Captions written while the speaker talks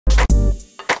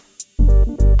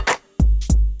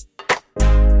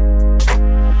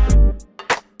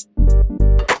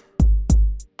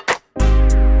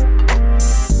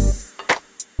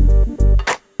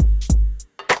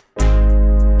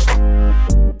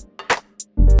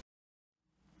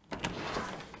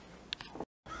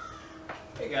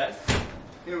guys,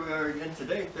 here we are again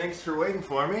today. Thanks for waiting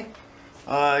for me.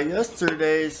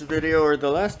 Yesterday's video, or the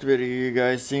last video you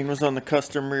guys seen, was on the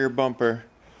custom rear bumper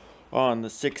on the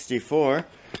 64.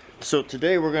 So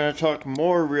today we're going to talk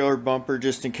more rear bumper,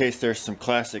 just in case there's some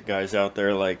classic guys out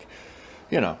there like,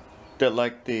 you know, that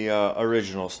like the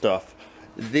original stuff.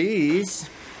 These,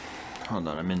 hold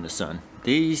on, I'm in the sun.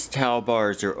 These towel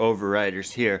bars are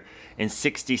overriders here in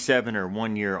 67 or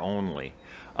 1 year only.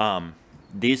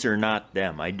 These are not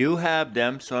them. I do have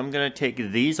them, so I'm going to take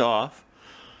these off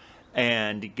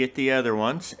and get the other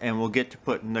ones, and we'll get to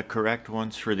putting the correct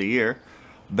ones for the year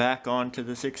back onto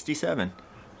the 67.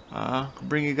 I'll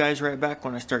bring you guys right back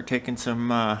when I start taking some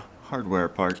hardware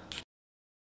apart.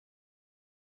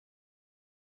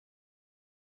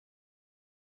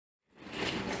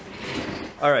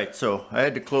 Alright, so I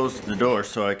had to close the door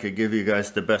so I could give you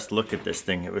guys the best look at this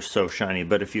thing. It was so shiny.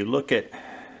 But if you look at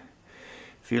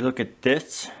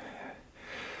this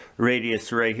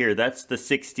radius right here, that's the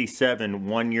 67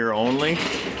 1 year only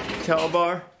towel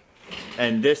bar,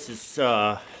 and this is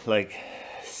like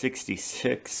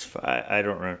 66. I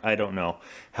don't know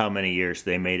how many years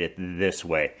they made it this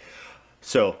way.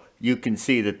 So you can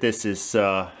see that this is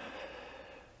kind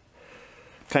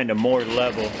of more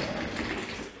level,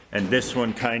 and this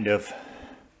one kind of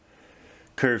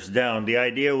curves down. The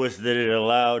idea was that it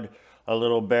allowed a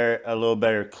little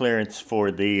better clearance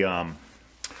for the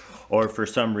or for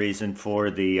some reason for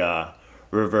the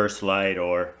reverse light,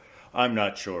 or I'm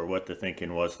not sure what the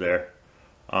thinking was there.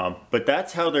 But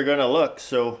that's how they're gonna look.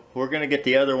 So we're gonna get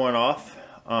the other one off,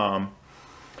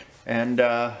 and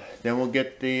then we'll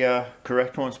get the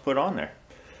correct ones put on there.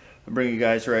 I'll bring you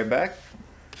guys right back.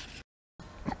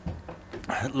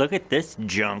 Look at this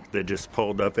junk that just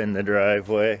pulled up in the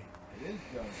driveway.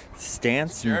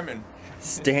 Stance German.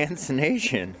 Stance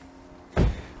Nation.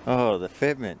 Oh, the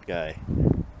fitment guy.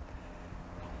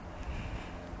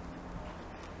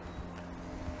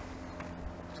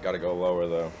 It's got to go lower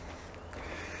though.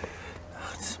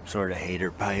 Some sort of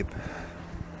hater pipe.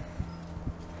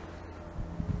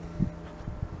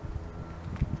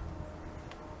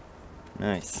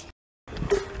 Nice.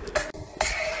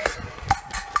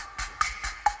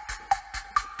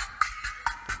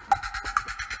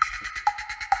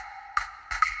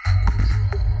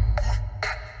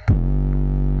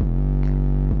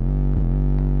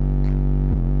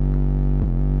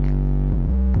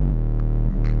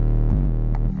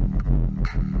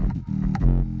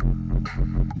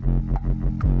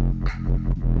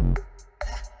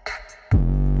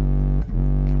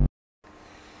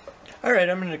 Alright,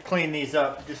 I'm going to clean these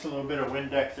up. Just a little bit of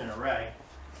Windex and a rag.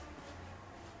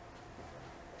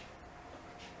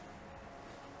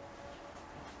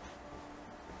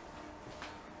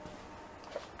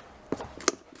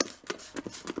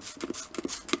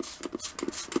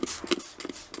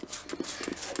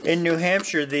 In New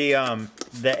Hampshire,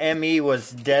 the ME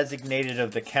was designated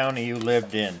of the county you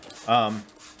lived in.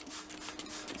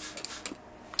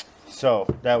 So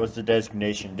that was the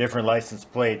designation. Different license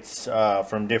plates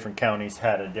from different counties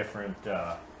had a different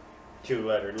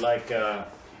two-letter. Like I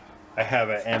have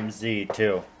a MZ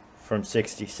too from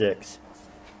 66.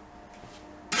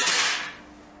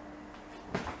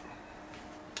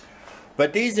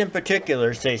 But these in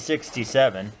particular say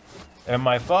 67. And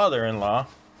my father-in-law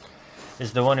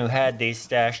is the one who had these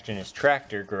stashed in his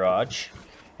tractor garage.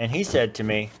 And he said to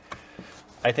me,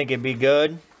 I think it'd be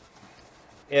good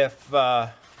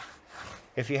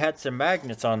if you had some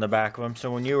magnets on the back of them,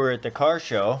 so when you were at the car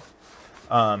show,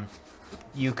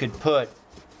 you could put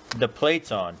the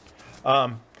plates on.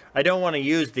 I don't want to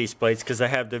use these plates because I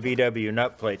have the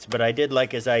vwnut plates, but I did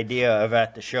like his idea of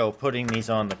at the show putting these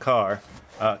on the car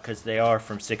because they are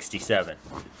from 67.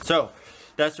 So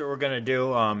that's what we're going to do.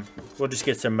 We'll just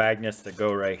get some magnets that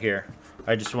go right here.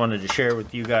 I just wanted to share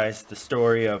with you guys the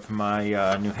story of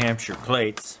my New Hampshire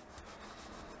plates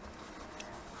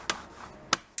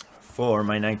for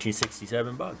my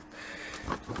 1967 Bug.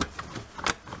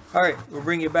 Alright, we'll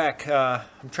bring you back.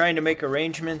 I'm trying to make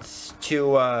arrangements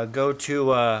to go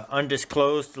to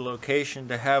undisclosed location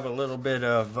to have a little bit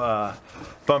of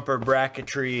bumper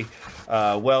bracketry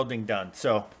welding done.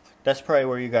 So that's probably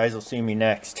where you guys will see me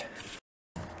next.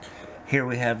 Here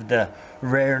we have the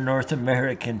rare North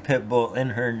American pit bull in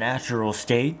her natural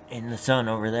state in the sun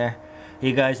over there.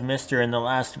 You guys missed her in the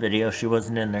last video. She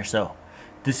wasn't in there, so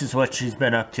this is what she's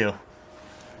been up to.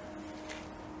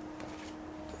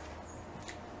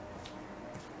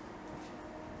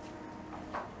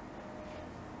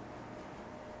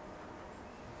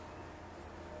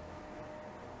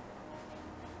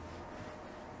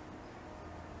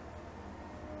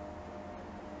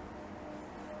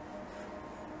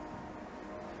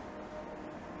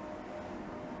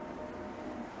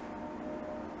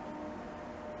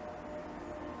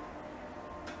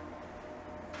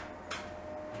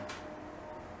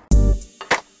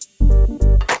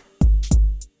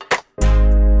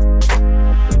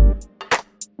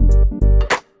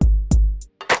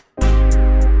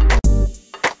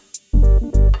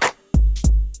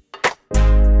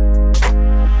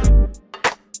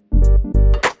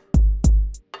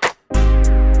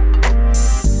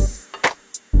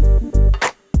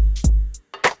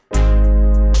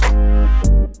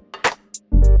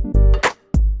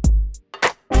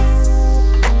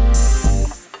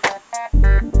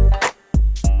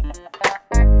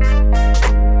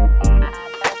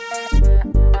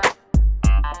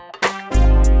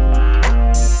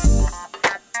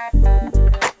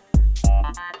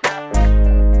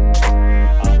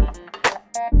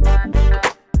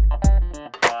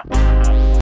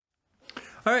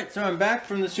 Alright, so I'm back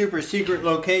from the super secret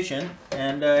location,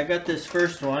 and I got this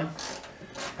first one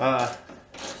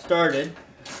started.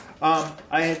 I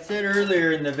had said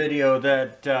earlier in the video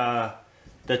that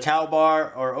the towel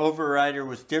bar or overrider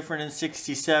was different in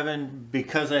 67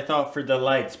 because I thought for the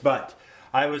lights, but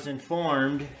I was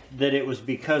informed that it was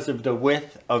because of the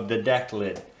width of the deck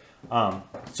lid.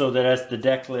 So that as the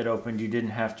deck lid opened, you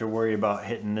didn't have to worry about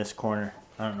hitting this corner.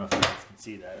 I don't know if you guys can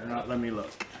see that or not. Let me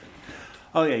look.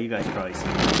 Oh yeah, you guys probably see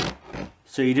it.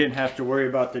 So you didn't have to worry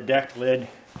about the deck lid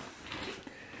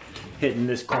hitting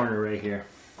this corner right here.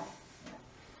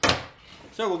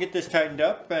 So we'll get this tightened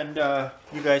up, and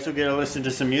you guys will get to listen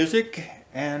to some music,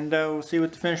 and we'll see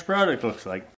what the finished product looks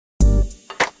like.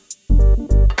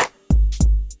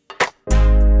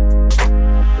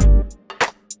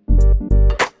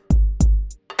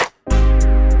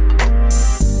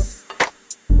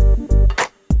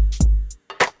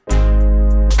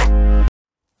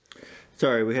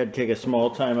 Sorry, we had to take a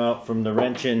small time out from the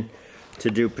wrenching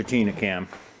to do patina cam.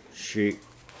 She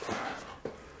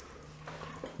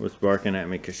was barking at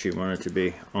me because she wanted to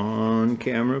be on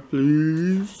camera,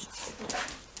 please.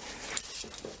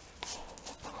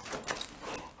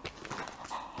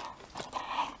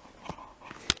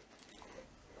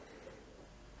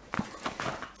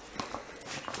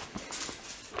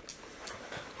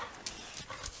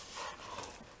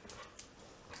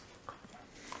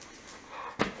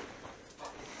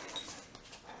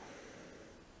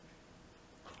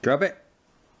 Drop it.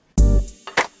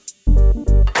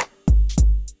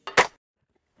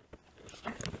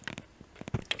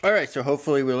 Alright, so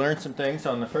hopefully we learned some things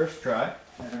on the first try,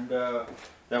 and that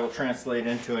will translate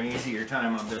into an easier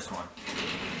time on this one.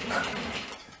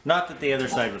 Not that the other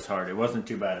side was hard, it wasn't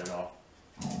too bad at all.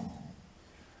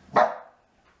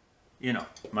 You know,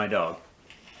 my dog.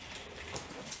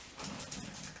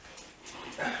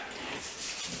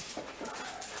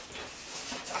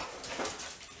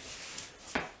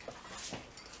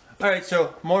 Alright,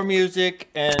 so more music,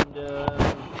 and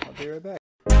I'll be right back.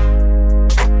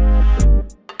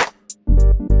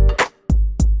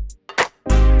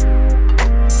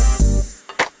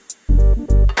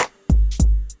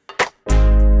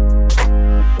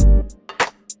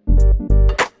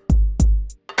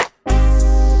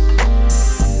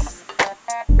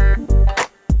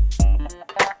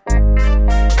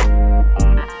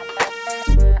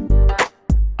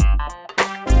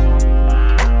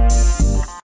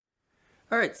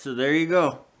 Alright, so there you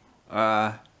go.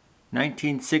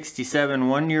 1967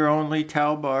 1-year only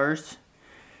towel bars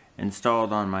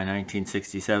installed on my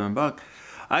 1967 Bug.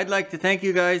 I'd like to thank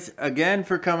you guys again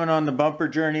for coming on the bumper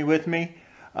journey with me.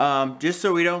 Just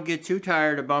so we don't get too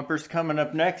tired of bumpers, coming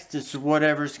up next is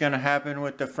whatever's going to happen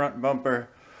with the front bumper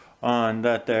on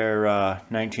that there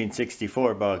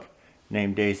 1964 Bug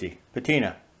named Daisy.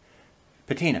 Patina.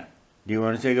 Patina. Do you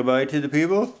want to say goodbye to the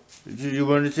people? Do you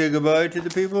want to say goodbye to the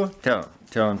people? Tell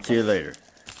them. See you later.